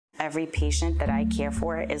Every patient that I care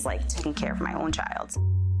for is like taking care of my own child.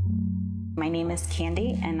 My name is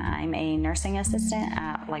Candy, and I'm a nursing assistant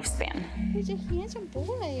at Lifespan. He's a handsome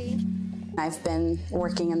boy. I've been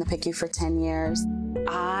working in the PICU for 10 years.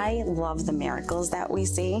 I love the miracles that we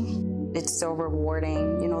see. It's so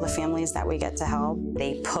rewarding. You know, the families that we get to help,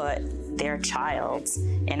 they put their child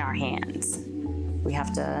in our hands. We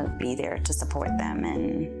have to be there to support them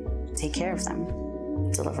and take care of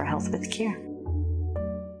them, deliver health with care.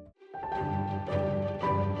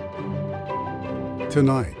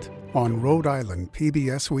 Tonight on Rhode Island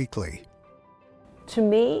PBS Weekly. To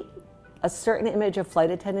me, a certain image of flight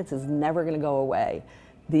attendants is never going to go away.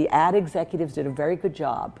 The ad executives did a very good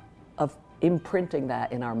job of imprinting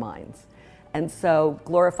that in our minds. And so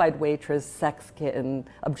glorified waitress, sex kitten,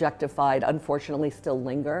 objectified, unfortunately still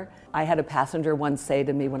linger. I had a passenger once say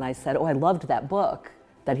to me when I said, "Oh, I loved that book,"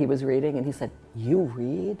 that he was reading, and he said, "You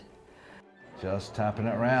read?" Just tapping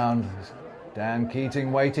it around. Dan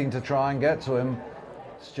Keating waiting to try and get to him.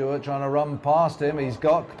 Stewart trying to run past him. He's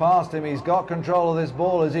got past him. He's got control of this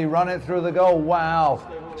ball. As he run it through the goal? Wow.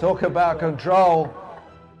 Talk about control.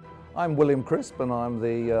 I'm William Crisp, and I'm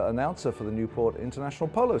the announcer for the Newport International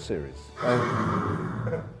Polo Series.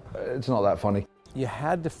 It's not that funny. You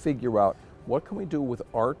had to figure out, what can we do with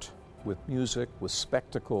art, with music, with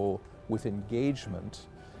spectacle, with engagement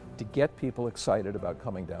to get people excited about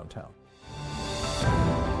coming downtown.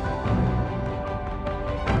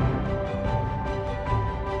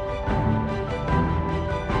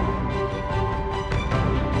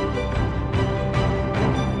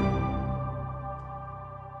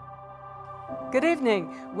 Good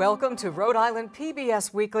evening. Welcome to Rhode Island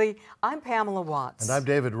PBS Weekly. I'm Pamela Watts. And I'm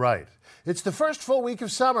David Wright. It's the first full week of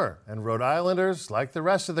summer, and Rhode Islanders, like the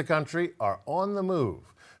rest of the country, are on the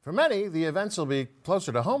move. For many, the events will be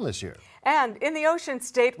closer to home this year. And in the Ocean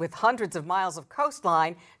State, with hundreds of miles of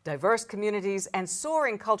coastline, diverse communities, and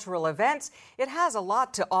soaring cultural events, it has a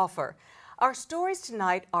lot to offer. Our stories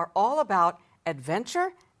tonight are all about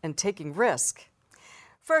adventure and taking risk.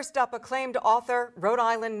 First up, acclaimed author, Rhode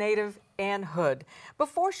Island native Anne Hood.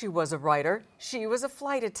 Before she was a writer, she was a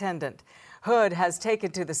flight attendant. Hood has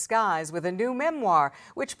taken to the skies with a new memoir,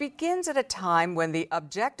 which begins at a time when the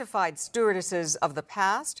objectified stewardesses of the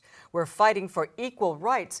past were fighting for equal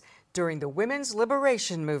rights during the women's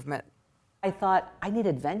liberation movement. I thought, I need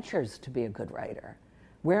adventures to be a good writer.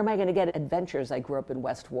 Where am I going to get adventures? I grew up in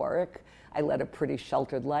West Warwick. I led a pretty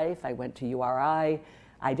sheltered life. I went to URI.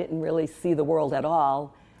 I didn't really see the world at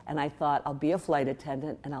all, and I thought, I'll be a flight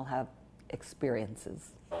attendant and I'll have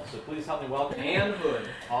experiences. So please help me welcome Anne Hood,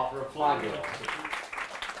 author of Flywheel.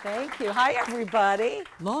 Thank you. Hi, everybody.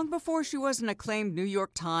 Long before she was an acclaimed New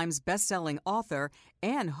York Times bestselling author,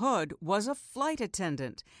 Anne Hood was a flight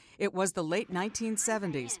attendant. It was the late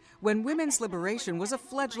 1970s when women's liberation was a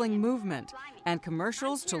fledgling movement, and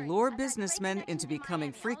commercials to lure businessmen into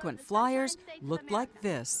becoming frequent flyers looked like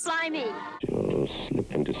this. Fly me. To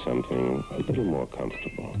slip into something a little more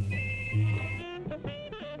comfortable.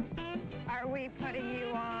 Are we putting you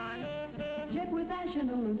on? Jet with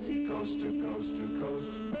national sea. Coast to coast to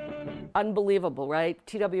coast. Unbelievable, right?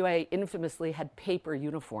 TWA infamously had paper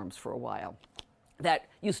uniforms for a while that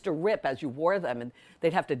used to rip as you wore them, and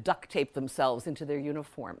they'd have to duct tape themselves into their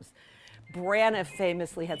uniforms. Braniff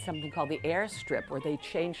famously had something called the airstrip, where they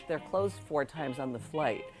changed their clothes 4 times on the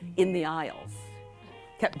flight in the aisles.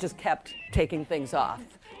 Kept taking things off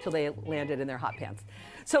till they landed in their hot pants.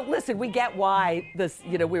 So listen, we get why this,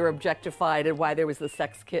 we were objectified and why there was the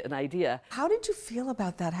sex kitten idea. How did you feel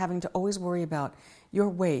about that, having to always worry about your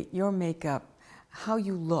weight, your makeup, how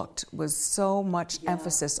you looked? Was so much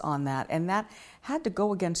emphasis on that, and that had to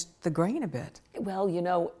go against the grain a bit.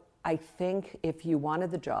 Well, I think if you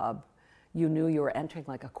wanted the job, you knew you were entering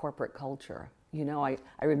like a corporate culture. I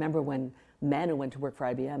remember when men who went to work for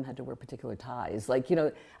IBM had to wear particular ties.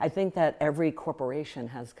 I think that every corporation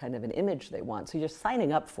has kind of an image they want, so you're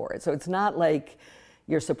signing up for it. So it's not like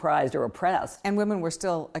you're surprised or oppressed. And women were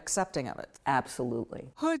still accepting of it. Absolutely.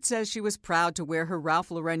 Hood says she was proud to wear her Ralph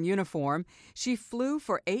Lauren uniform. She flew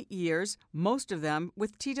for 8 years, most of them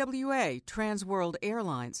with TWA, Trans World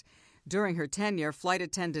Airlines. During her tenure, flight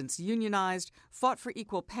attendants unionized, fought for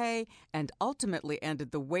equal pay, and ultimately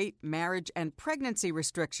ended the weight, marriage, and pregnancy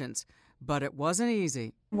restrictions. But it wasn't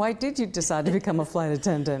easy. Why did you decide to become a flight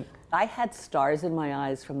attendant? I had stars in my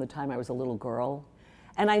eyes from the time I was a little girl.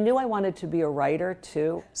 And I knew I wanted to be a writer,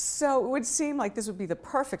 too. So it would seem like this would be the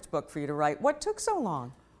perfect book for you to write. What took so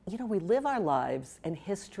long? We live our lives, and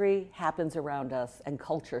history happens around us, and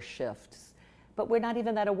culture shifts. But we're not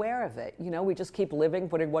even that aware of it. We just keep living,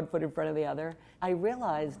 putting one foot in front of the other. I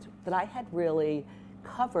realized that I had really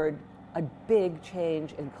covered a big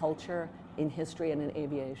change in culture, in history, and in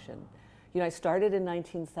aviation. You know, I started in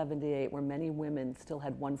 1978 where many women still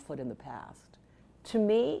had one foot in the past. To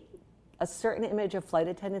me, a certain image of flight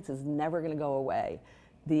attendants is never going to go away.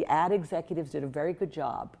 The ad executives did a very good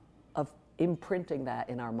job of imprinting that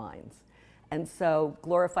in our minds. And so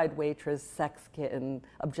glorified waitress, sex kitten,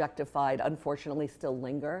 objectified, unfortunately still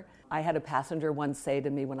linger. I had a passenger once say to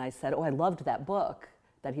me when I said, "Oh, I loved that book,"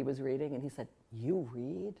 that he was reading, and he said, "You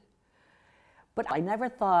read?" But I never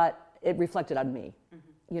thought it reflected on me.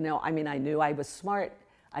 Mm-hmm. You know, I mean, I knew I was smart.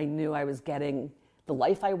 I knew I was getting the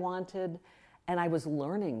life I wanted, and I was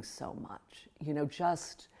learning so much, you know,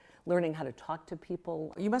 just learning how to talk to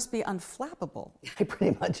people. You must be unflappable. I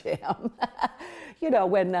pretty much am. You know,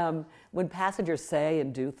 when passengers say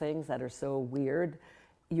and do things that are so weird,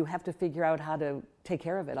 you have to figure out how to take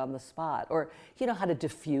care of it on the spot, or, you know, how to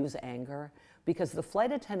diffuse anger, because the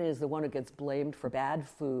flight attendant is the one who gets blamed for bad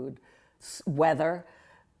food, weather,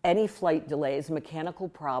 any flight delays, mechanical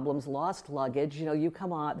problems, lost luggage. You know, you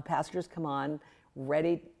come on, the passengers come on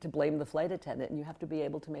ready to blame the flight attendant, and you have to be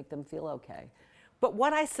able to make them feel okay. But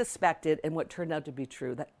what I suspected, and what turned out to be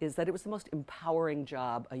true, is that it was the most empowering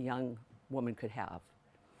job a young woman could have.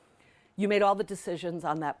 You made all the decisions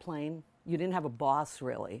on that plane. You didn't have a boss,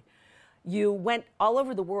 really. You went all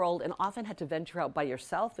over the world and often had to venture out by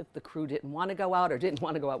yourself if the crew didn't want to go out or didn't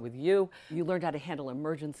want to go out with you. You learned how to handle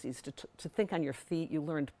emergencies, to think on your feet. You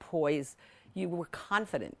learned poise. You were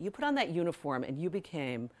confident. You put on that uniform and you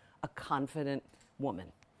became a confident woman.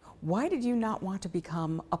 Why did you not want to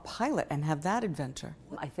become a pilot and have that adventure?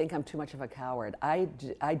 I think I'm too much of a coward. I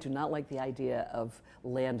do not like the idea of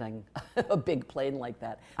landing a big plane like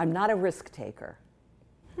that. I'm not a risk taker.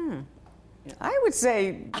 Yeah. I would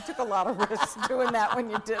say you took a lot of risks doing that when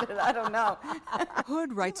you did it. I don't know.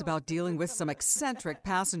 Hood writes about dealing with some eccentric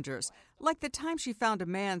passengers, like the time she found a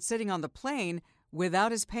man sitting on the plane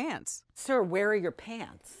without his pants. "Sir, where are your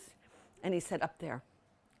pants?" And he said, "Up there."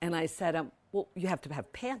 And I said, "Well, you have to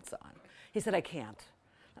have pants on." He said, "I can't."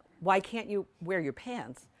 "Why can't you wear your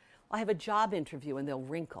pants?" "Well, I have a job interview and they'll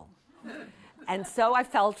wrinkle." And so I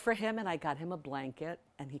felt for him and I got him a blanket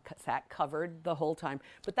and he sat covered the whole time.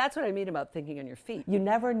 But that's what I mean about thinking on your feet. You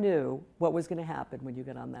never knew what was going to happen when you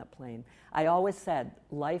get on that plane. I always said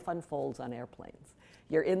life unfolds on airplanes.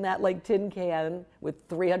 You're in that like tin can with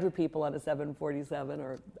 300 people on a 747,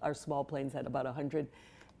 or our small planes had about 100,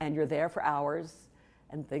 and you're there for hours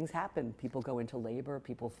and things happen. People go into labor,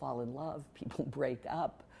 people fall in love, people break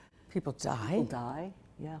up. People die? People die,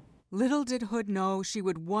 yeah. Little did Hood know she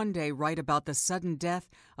would one day write about the sudden death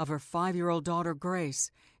of her 5-year-old daughter,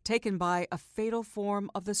 Grace, taken by a fatal form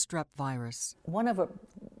of the strep virus. One of a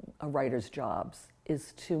writer's jobs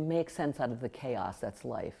is to make sense out of the chaos that's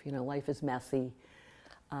life. You know, life is messy,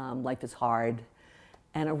 life is hard,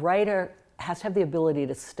 and a writer has to have the ability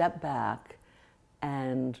to step back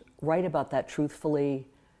and write about that truthfully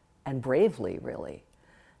and bravely, really.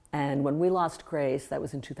 And when we lost Grace, that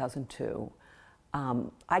was in 2002,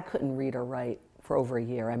 I couldn't read or write for over a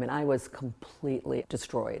year. I mean, I was completely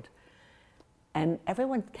destroyed. And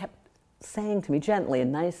everyone kept saying to me gently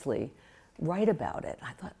and nicely, "Write about it."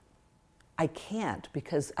 I thought, I can't,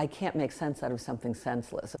 because I can't make sense out of something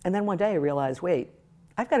senseless. And then one day I realized, wait,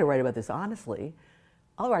 I've got to write about this honestly.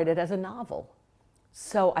 I'll write it as a novel.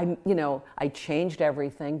 So I changed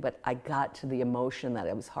everything, but I got to the emotion that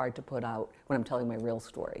it was hard to put out when I'm telling my real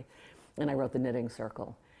story. And I wrote The Knitting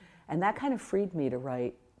Circle. And that kind of freed me to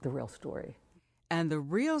write the real story. And the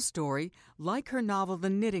real story, like her novel The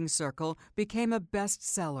Knitting Circle, became a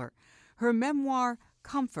bestseller. Her memoir,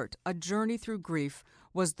 Comfort, A Journey Through Grief,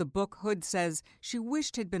 was the book Hood says she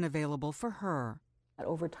wished had been available for her.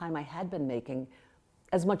 Over time, I had been making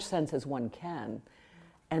as much sense as one can,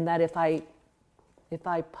 and that if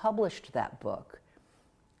I published that book,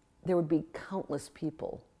 there would be countless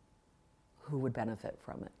people who would benefit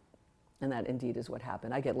from it. And that indeed is what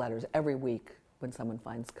happened. I get letters every week when someone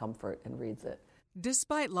finds comfort and reads it.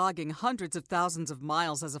 Despite logging hundreds of thousands of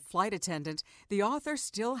miles as a flight attendant, the author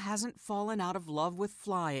still hasn't fallen out of love with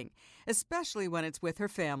flying, especially when it's with her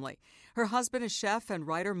family. Her husband is chef and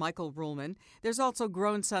writer Michael Ruhlman. There's also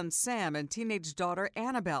grown son Sam and teenage daughter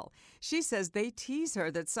Annabelle. She says they tease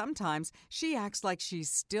her that sometimes she acts like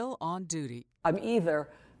she's still on duty. I'm either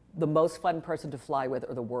the most fun person to fly with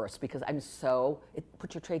or the worst, because I'm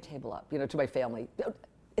put your tray table up, to my family.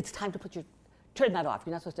 It's time to turn that off.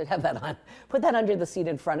 You're not supposed to have that on. Put that under the seat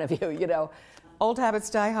in front of you, Old habits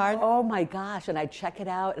die hard. Oh my gosh, and I check it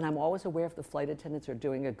out, and I'm always aware if the flight attendants are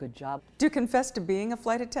doing a good job. Do you confess to being a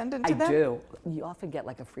flight attendant to them? I do. You often get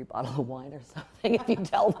like a free bottle of wine or something if you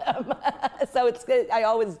tell them. So it's good. I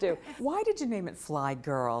always do. Why did you name it Fly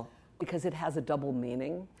Girl? because it has a double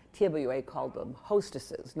meaning. TWA called them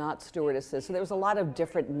hostesses, not stewardesses. So there was a lot of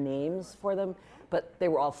different names for them, but they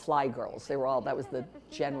were all fly girls. That was the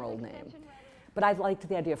general name. But I liked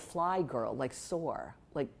the idea of fly girl, like soar,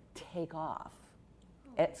 like take off,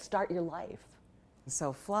 start your life.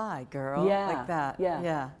 So fly girl, yeah, like that.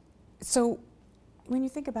 Yeah. So when you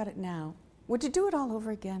think about it now, would you do it all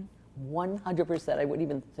over again? 100%. I wouldn't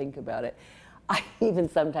even think about it. I even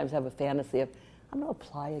sometimes have a fantasy of, I'm going to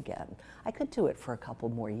apply again. I could do it for a couple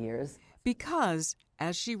more years. Because,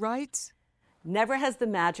 as she writes, never has the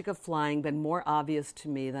magic of flying been more obvious to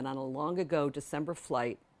me than on a long ago December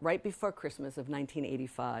flight, right before Christmas of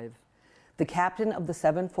 1985. The captain of the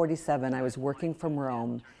 747 I was working from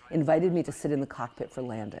Rome invited me to sit in the cockpit for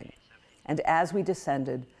landing. And as we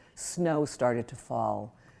descended, snow started to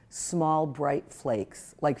fall, small bright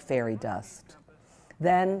flakes like fairy dust.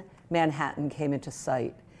 Then Manhattan came into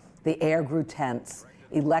sight. The air grew tense,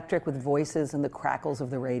 electric with voices and the crackles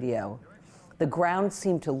of the radio. The ground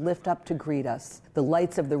seemed to lift up to greet us, the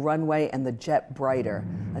lights of the runway and the jet brighter,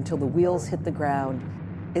 until the wheels hit the ground.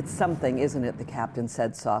 It's something, isn't it? The captain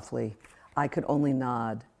said softly. I could only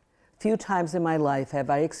nod. Few times in my life have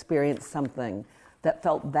I experienced something that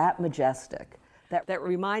felt that majestic, that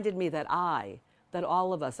reminded me that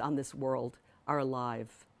all of us on this world are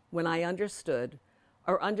alive. When I understood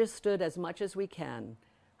as much as we can,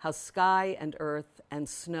 how sky and earth and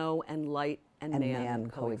snow and light and man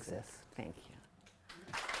coexist. Thank you.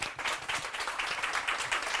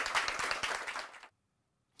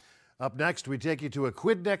 Up next, we take you to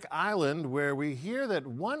Aquidneck Island, where we hear that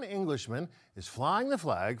one Englishman is flying the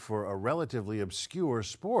flag for a relatively obscure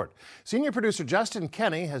sport. Senior producer Justin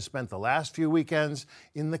Kenny has spent the last few weekends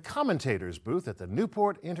in the commentator's booth at the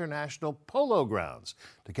Newport International Polo Grounds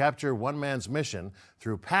to capture one man's mission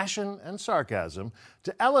through passion and sarcasm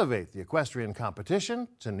to elevate the equestrian competition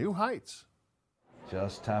to new heights.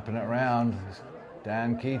 Just tapping it around.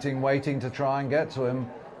 Dan Keating waiting to try and get to him.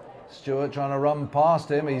 Stewart trying to run past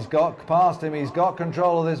him. He's got past him. He's got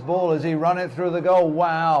control of this ball as he run it through the goal.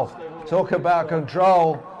 Wow. Talk about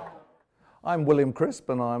control. I'm William Crisp,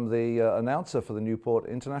 and I'm the announcer for the Newport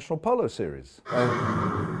International Polo Series.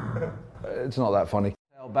 It's not that funny.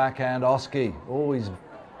 Backhand Oski. Always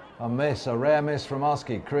a miss, a rare miss from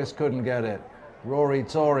Oski. Chris couldn't get it. Rory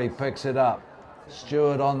Tory picks it up.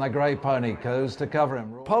 Stewart on the grey pony goes to cover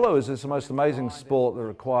him. Polo is the most amazing sport that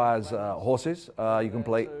requires horses. You can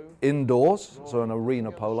play indoors, so an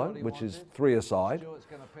arena polo, which is 3 a side,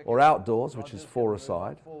 or outdoors, which is 4 a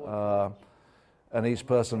side. And each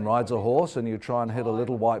person rides a horse, and you try and hit a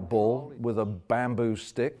little white ball with a bamboo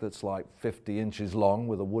stick that's like 50 inches long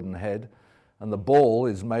with a wooden head. And the ball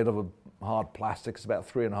is made of a hard plastic. It's about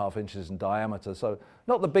 3.5 inches in diameter, so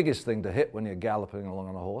not the biggest thing to hit when you're galloping along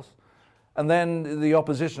on a horse. And then the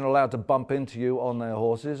opposition are allowed to bump into you on their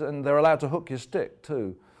horses, and they're allowed to hook your stick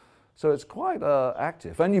too. So it's quite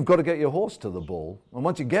active. And you've got to get your horse to the ball. And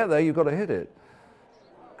once you get there, you've got to hit it.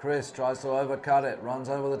 Chris tries to overcut it, runs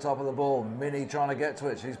over the top of the ball. Minnie trying to get to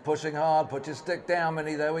it. She's pushing hard. Put your stick down,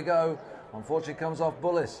 Minnie. There we go. Unfortunately, comes off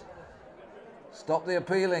Bullis. Stop the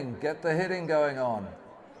appealing. Get the hitting going on.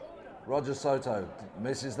 Roger Soto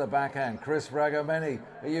misses the backhand. Chris Fragomeni.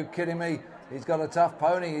 Are you kidding me? He's got a tough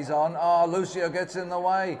pony he's on. Lucio gets in the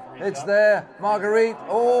way. It's there. Marguerite.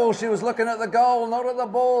 Oh, she was looking at the goal, not at the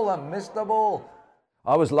ball, and missed the ball.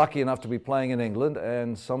 I was lucky enough to be playing in England,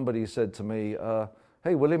 and somebody said to me,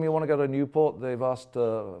 hey, William, you want to go to Newport? They've asked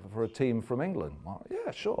for a team from England.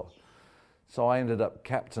 Yeah, sure. So I ended up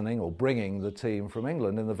captaining or bringing the team from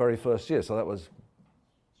England in the very first year. So that was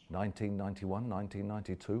 1991,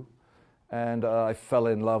 1992. And I fell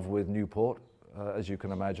in love with Newport. As you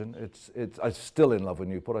can imagine. I'm still in love with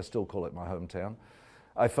Newport. I still call it my hometown.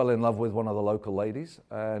 I fell in love with one of the local ladies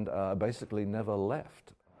and basically never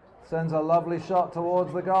left. Sends a lovely shot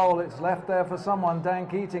towards the goal. It's left there for someone. Dan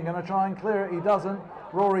Keating going to try and clear it. He doesn't.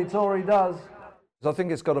 Rory Tory does. I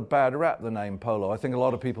think it's got a bad rap, the name Polo. I think a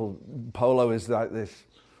lot of people, Polo is like this,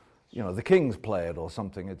 the Kings play it or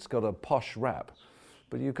something. It's got a posh rap.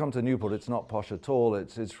 But you come to Newport, it's not posh at all.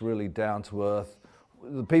 It's really down to earth.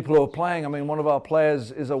 The people who are playing, one of our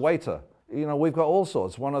players is a waiter. We've got all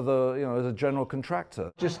sorts. One of the, is a general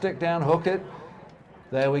contractor. Just stick down, hook it.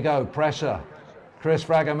 There we go, pressure. Chris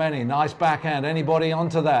Fragomeni, nice backhand. Anybody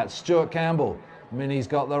onto that? Stuart Campbell. Minnie's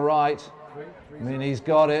got the right. Minnie's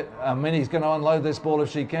got it. Minnie's going to unload this ball if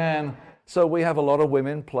she can. So we have a lot of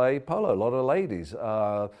women play polo, a lot of ladies.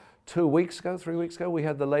 3 weeks ago, we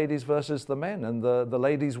had the ladies versus the men, and the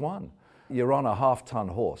ladies won. You're on a half-ton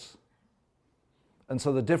horse. And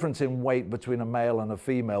so the difference in weight between a male and a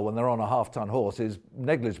female when they're on a half-ton horse is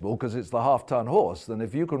negligible because it's the half-ton horse. And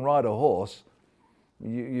if you can ride a horse,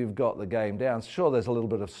 you've got the game down. Sure, there's a little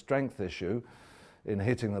bit of strength issue in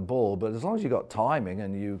hitting the ball, but as long as you've got timing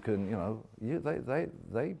and you can,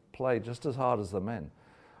 they play just as hard as the men.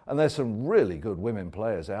 And there's some really good women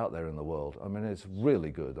players out there in the world. I mean, it's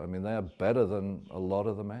really good. I mean, they're better than a lot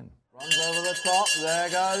of the men. Runs over the top, there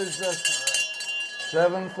goes the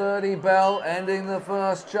 7:30 bell, ending the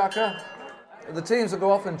first chukker. The teams will go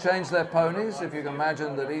off and change their ponies. If you can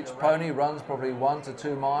imagine that each pony runs probably 1 to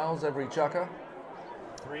 2 miles every chukker.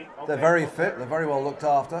 They're very fit, they're very well looked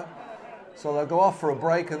after. So they'll go off for a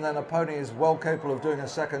break and then a pony is well capable of doing a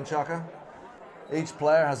second chukker. Each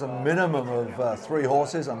player has a minimum of 3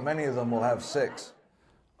 horses and many of them will have 6.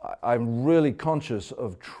 I'm really conscious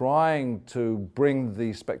of trying to bring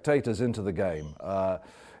the spectators into the game.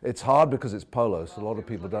 It's hard because it's polo, so a lot of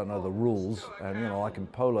people don't know the rules. And, like in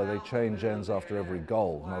polo, they change ends after every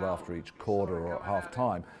goal, not after each quarter or at half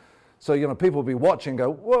time. So, people will be watching and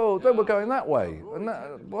go, whoa, they were going that way. And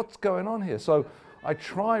what's going on here? So I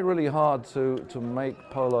try really hard to make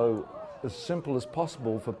polo as simple as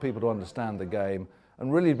possible for people to understand the game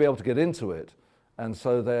and really be able to get into it. And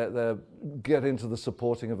so they get into the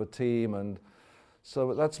supporting of a team. And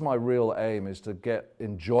so that's my real aim, is to get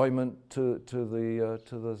enjoyment to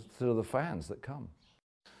the fans that come.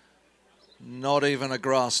 Not even a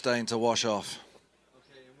grass stain to wash off.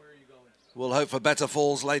 Okay, and where are you going? We'll hope for better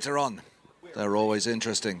falls later on. They're always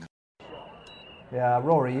interesting. Yeah,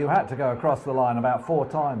 Rory, you had to go across the line about 4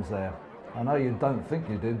 times there. I know you don't think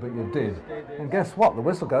you did, but you did. And guess what? The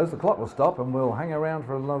whistle goes, the clock will stop, and we'll hang around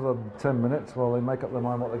for another 10 minutes while they make up their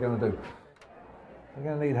mind what they're going to do. We're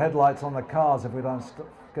going to need headlights on the cars if we don't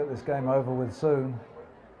get this game over with soon.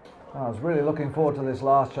 I was really looking forward to this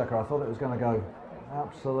last checker. I thought it was going to go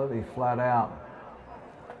absolutely flat out.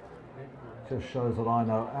 Just shows that I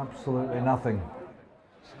know absolutely nothing.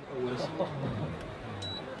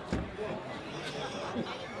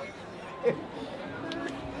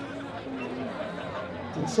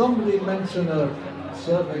 Did somebody mention a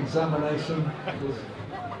certain examination? Was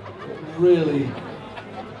really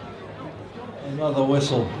another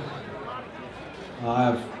whistle. I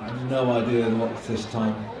have no idea what's this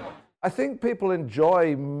time. I think people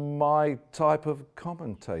enjoy my type of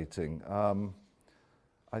commentating.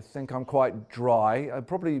 I think I'm quite dry.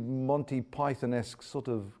 Probably Monty Python-esque sort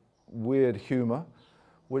of weird humour,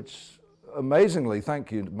 which amazingly, thank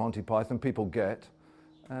you Monty Python, people get.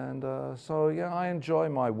 And so yeah, I enjoy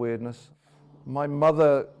my weirdness. My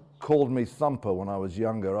mother called me Thumper when I was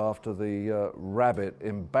younger after the rabbit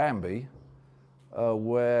in Bambi,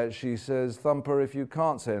 where she says, Thumper, if you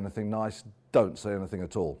can't say anything nice, don't say anything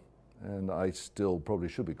at all. And I still probably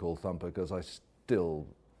should be called Thumper because I still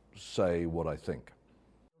say what I think.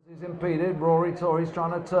 He's impeded. Rory Tory's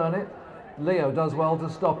trying to turn it. Leo does well to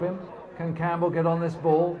stop him. Can Campbell get on this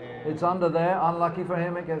ball? It's under there. Unlucky for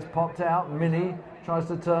him, it gets popped out. Minnie tries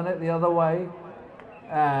to turn it the other way.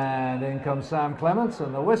 And in comes Sam Clements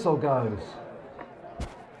and the whistle goes.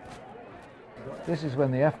 This is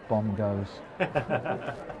when the F-bomb goes.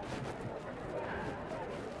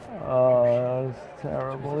 Oh, that's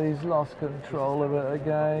terrible. He's lost control of it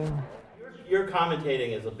again. Your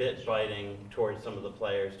commentating is a bit biting towards some of the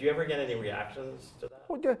players. Do you ever get any reactions to that?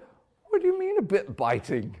 What do you mean a bit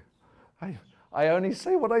biting? I only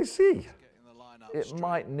say what I see. It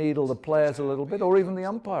might needle the players a little bit, or even the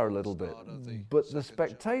umpire a little bit. But the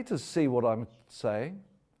spectators see what I'm saying,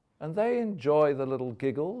 and they enjoy the little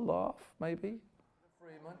giggle, laugh, maybe.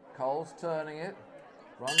 Freeman, Cole's turning it.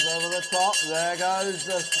 Runs over the top. There goes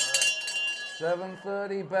the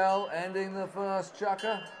 7:30 bell, ending the first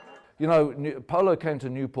chukker. You know, Polo came to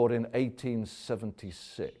Newport in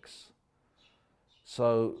 1876.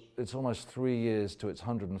 So it's almost 3 years to its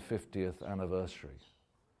 150th anniversary.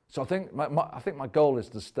 So I think my goal is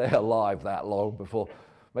to stay alive that long before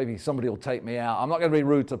maybe somebody will take me out. I'm not going to be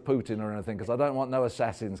rude to Putin or anything because I don't want no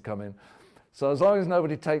assassins coming. So as long as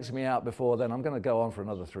nobody takes me out before then, I'm going to go on for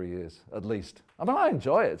another 3 years at least. I mean, I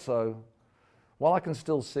enjoy it, so while I can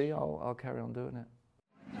still see, I'll carry on doing it.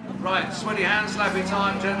 Right, sweaty hand slappy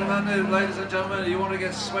time, gentlemen. Ladies and gentlemen, you want to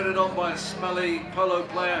get sweated on by a smelly polo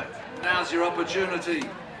player, now's your opportunity.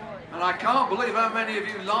 And I can't believe how many of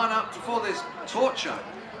you line up for this torture.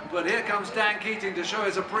 But here comes Dan Keating to show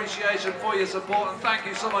his appreciation for your support, and thank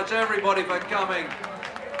you so much everybody for coming.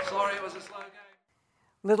 Sorry it was a slow game.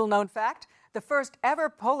 Little known fact, the first ever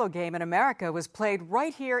polo game in America was played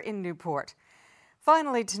right here in Newport.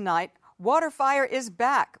 Finally tonight, Waterfire is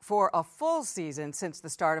back for a full season since the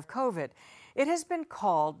start of COVID. It has been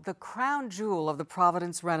called the crown jewel of the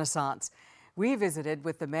Providence Renaissance. We visited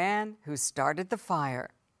with the man who started the fire.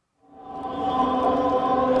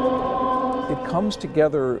 It comes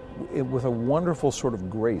together with a wonderful sort of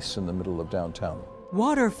grace in the middle of downtown.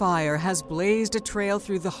 Waterfire has blazed a trail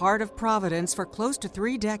through the heart of Providence for close to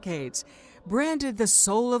 3 decades. Branded the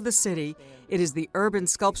soul of the city, it is the urban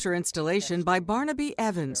sculpture installation by Barnaby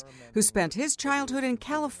Evans, who spent his childhood in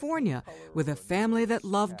California with a family that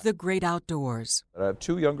loved the great outdoors. I have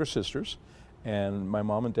 2 younger sisters, and my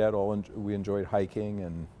mom and dad we enjoyed hiking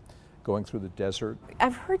and going through the desert.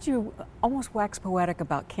 I've heard you almost wax poetic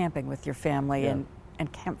about camping with your family and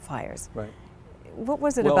campfires. Right. What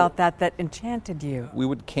was it about that enchanted you? We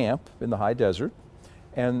would camp in the high desert,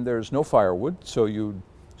 and there's no firewood, so you'd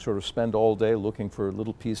sort of spend all day looking for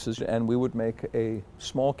little pieces, and we would make a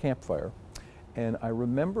small campfire. And I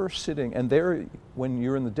remember sitting, and there, when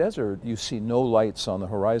you're in the desert, you see no lights on the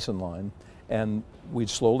horizon line, and we'd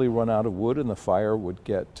slowly run out of wood, and the fire would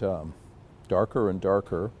get darker and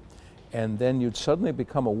darker, and then you'd suddenly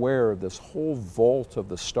become aware of this whole vault of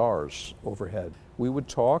the stars overhead. We would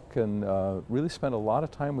talk and really spend a lot of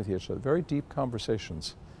time with each other, very deep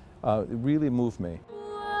conversations. It really moved me.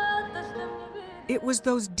 It was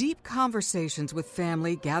those deep conversations with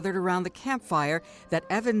family gathered around the campfire that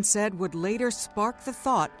Evans said would later spark the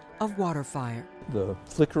thought of Waterfire. The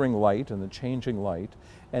flickering light and the changing light,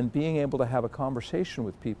 and being able to have a conversation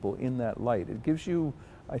with people in that light. It gives you,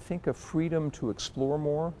 I think, a freedom to explore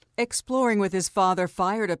more. Exploring with his father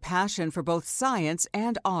fired a passion for both science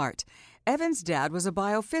and art. Evans' dad was a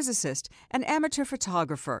biophysicist, an amateur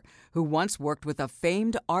photographer, who once worked with a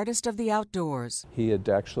famed artist of the outdoors. He had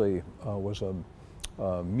actually was a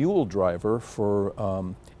mule driver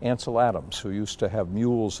for Ansel Adams, who used to have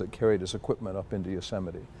mules that carried his equipment up into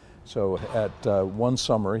Yosemite. So at one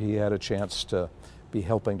summer, he had a chance to be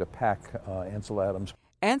helping to pack Ansel Adams.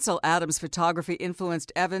 Ansel Adams' photography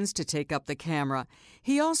influenced Evans to take up the camera.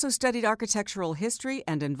 He also studied architectural history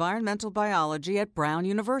and environmental biology at Brown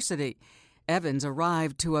University. Evans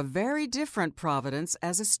arrived to a very different Providence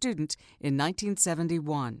as a student in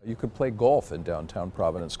 1971. You could play golf in downtown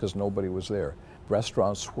Providence because nobody was there.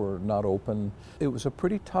 Restaurants were not open. It was a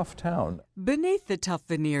pretty tough town. Beneath the tough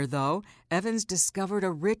veneer, though, Evans discovered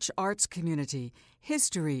a rich arts community,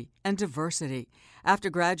 history, and diversity. After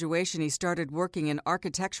graduation, he started working in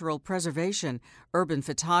architectural preservation, urban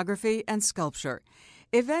photography, and sculpture.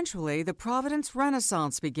 Eventually, the Providence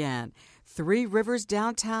Renaissance began. 3 rivers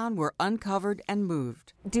downtown were uncovered and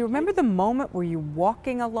moved. Do you remember the moment were you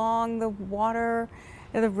walking along the water,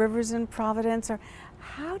 the rivers in Providence? Or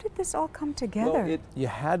how did this all come together? Well, you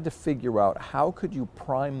had to figure out how could you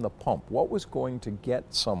prime the pump. What was going to get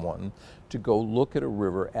someone to go look at a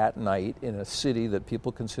river at night in a city that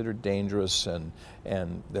people considered dangerous and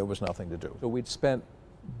there was nothing to do. So we'd spent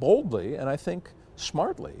boldly, and I think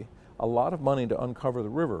smartly, a lot of money to uncover the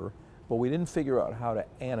river, but we didn't figure out how to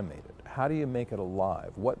animate it. How do you make it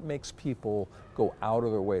alive? What makes people go out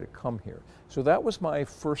of their way to come here? So that was my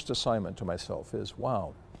first assignment to myself is,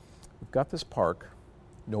 wow, we've got this park,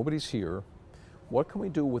 nobody's here. What can we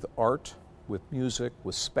do with art, with music,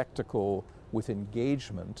 with spectacle, with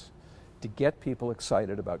engagement to get people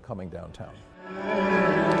excited about coming downtown?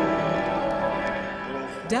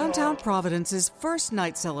 Downtown Providence's first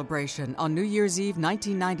night celebration on New Year's Eve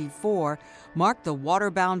 1994 marked the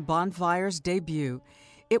Waterbound Bonfire's debut.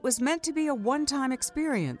 It was meant to be a one-time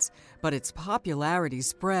experience, but its popularity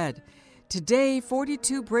spread. Today,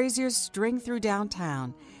 42 braziers string through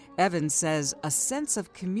downtown. Evans says a sense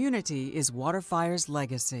of community is Waterfire's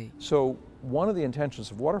legacy. So one of the intentions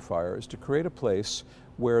of Waterfire is to create a place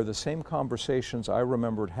where the same conversations I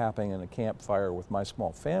remembered happening in a campfire with my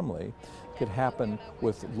small family could happen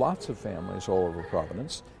with lots of families all over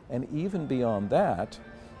Providence. And even beyond that,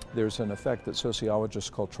 there's an effect that sociologists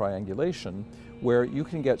call triangulation, where you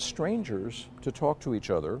can get strangers to talk to each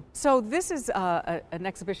other. So this is an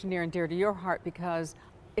exhibition near and dear to your heart because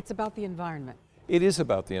it's about the environment. It is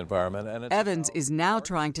about the environment. And Evans is now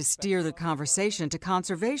trying to steer the conversation to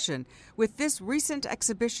conservation with this recent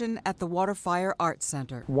exhibition at the Waterfire Arts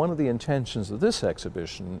Center. One of the intentions of this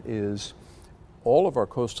exhibition is all of our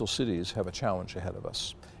coastal cities have a challenge ahead of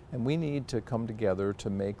us. And we need to come together to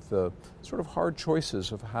make the sort of hard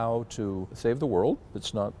choices of how to save the world,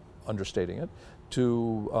 it's not understating it,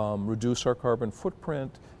 to reduce our carbon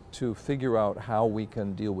footprint, to figure out how we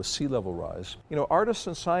can deal with sea level rise. You know, artists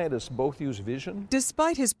and scientists both use vision.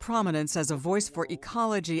 Despite his prominence as a voice for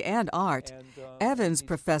ecology and art, Evans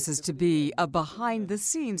professes to be a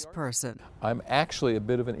behind-the-scenes person. I'm actually a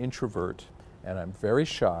bit of an introvert, and I'm very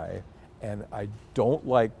shy, And I don't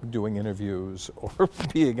like doing interviews or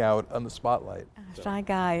being out on the spotlight. Shy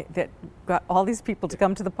guy that got all these people to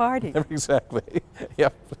come to the party. Exactly.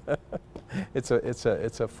 Yep. It's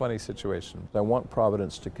a funny situation. I want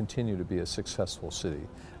Providence to continue to be a successful city.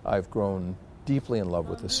 I've grown deeply in love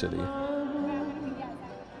with the city.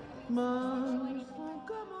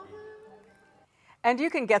 And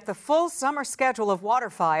you can get the full summer schedule of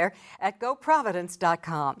Waterfire at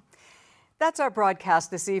goprovidence.com. That's our broadcast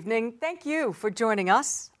this evening. Thank you for joining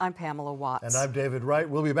us. I'm Pamela Watts. And I'm David Wright.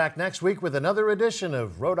 We'll be back next week with another edition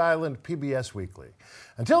of Rhode Island PBS Weekly.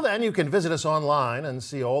 Until then, you can visit us online and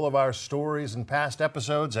see all of our stories and past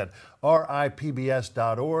episodes at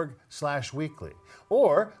ripbs.org/weekly.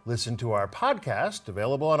 Or listen to our podcast,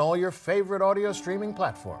 available on all your favorite audio streaming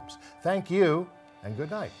platforms. Thank you, and good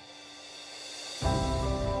night.